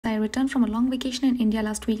I returned from a long vacation in India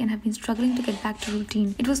last week and have been struggling to get back to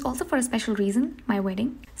routine. It was also for a special reason, my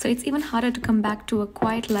wedding. So it's even harder to come back to a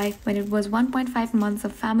quiet life when it was 1.5 months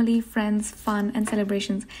of family, friends, fun, and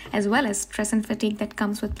celebrations, as well as stress and fatigue that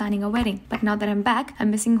comes with planning a wedding. But now that I'm back, I'm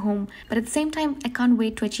missing home. But at the same time, I can't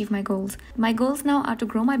wait to achieve my goals. My goals now are to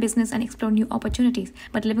grow my business and explore new opportunities.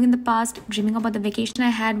 But living in the past, dreaming about the vacation I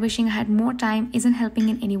had, wishing I had more time, isn't helping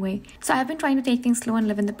in any way. So I've been trying to take things slow and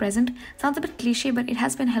live in the present. Sounds a bit cliche, but it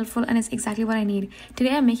has been helpful and is exactly what I need.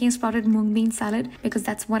 Today I'm making a sprouted mung bean salad because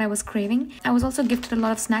that's what I was craving. I was also gifted a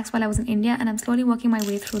lot of snacks while I was in India and I'm slowly working my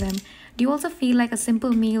way through them. Do you also feel like a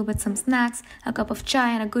simple meal with some snacks, a cup of chai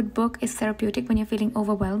and a good book is therapeutic when you're feeling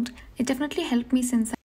overwhelmed? It definitely helped me since